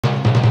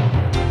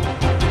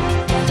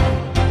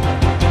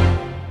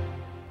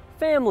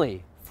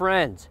Family,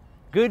 friends,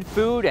 good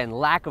food, and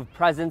lack of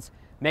presents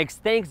makes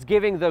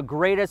Thanksgiving the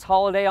greatest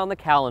holiday on the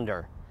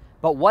calendar.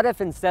 But what if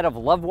instead of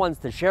loved ones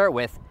to share it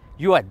with,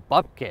 you had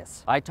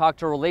bupkis? I talked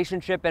to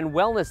relationship and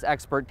wellness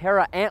expert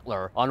Tara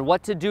Antler on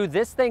what to do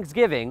this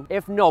Thanksgiving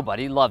if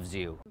nobody loves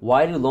you.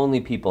 Why do lonely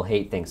people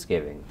hate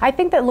Thanksgiving? I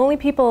think that lonely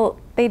people,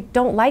 they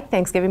don't like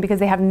Thanksgiving because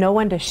they have no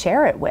one to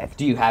share it with.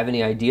 Do you have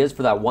any ideas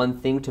for that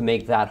one thing to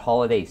make that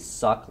holiday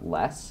suck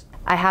less?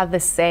 I have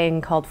this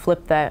saying called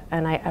flip the,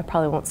 and I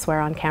probably won't swear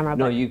on camera,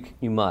 but No,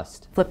 you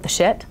must. flip the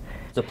shit.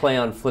 It's a play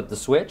on flip the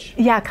switch?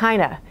 Yeah,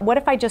 kinda. What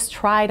if I just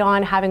tried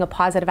on having a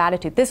positive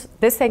attitude? This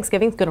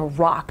Thanksgiving's gonna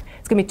rock.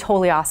 It's gonna be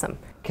totally awesome.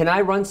 Can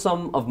I run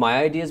some of my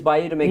ideas by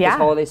you to make this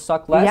holiday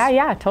suck less?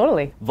 Yeah,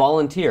 totally.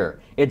 Volunteer.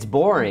 It's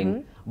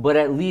boring, but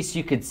at least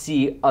you could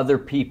see other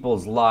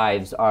people's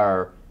lives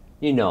are,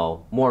 you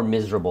know, more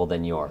miserable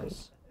than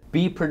yours.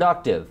 Be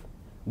productive.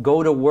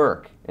 Go to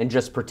work and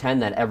just pretend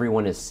that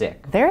everyone is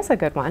sick. There's a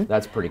good one.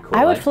 That's pretty cool.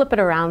 I would flip it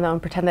around though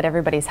and pretend that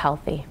everybody's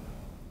healthy.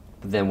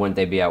 Then wouldn't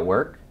they be at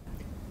work?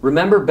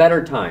 Remember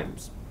better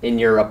times in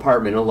your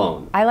apartment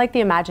alone. I like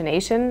the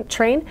imagination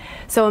train.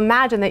 So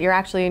imagine that you're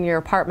actually in your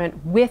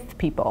apartment with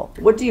people.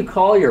 What do you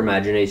call your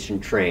imagination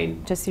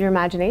train? Just your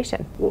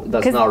imagination. Well,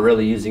 that's not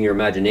really using your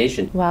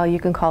imagination. Well, you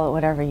can call it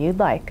whatever you'd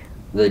like.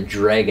 The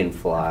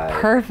dragonfly.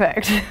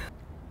 Perfect.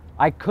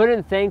 I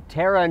couldn't thank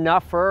Tara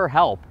enough for her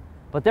help,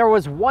 but there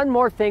was one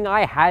more thing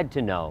I had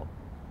to know.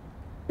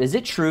 Is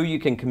it true you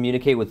can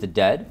communicate with the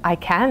dead? I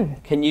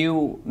can. Can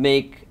you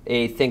make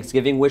a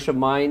Thanksgiving wish of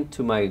mine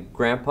to my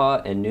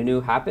grandpa and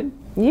Nunu happen?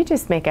 You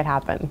just make it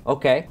happen.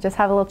 Okay. Just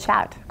have a little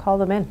chat. Call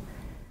them in.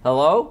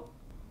 Hello?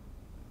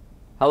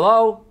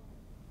 Hello?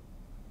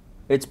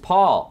 It's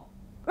Paul.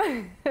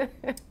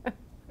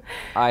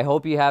 I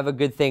hope you have a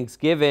good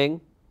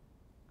Thanksgiving.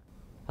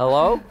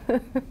 Hello?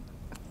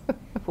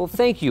 Well,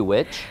 thank you,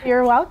 witch.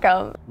 You're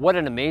welcome. What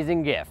an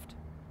amazing gift.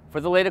 For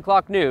the 8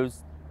 o'clock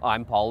news,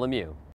 I'm Paul Lemieux.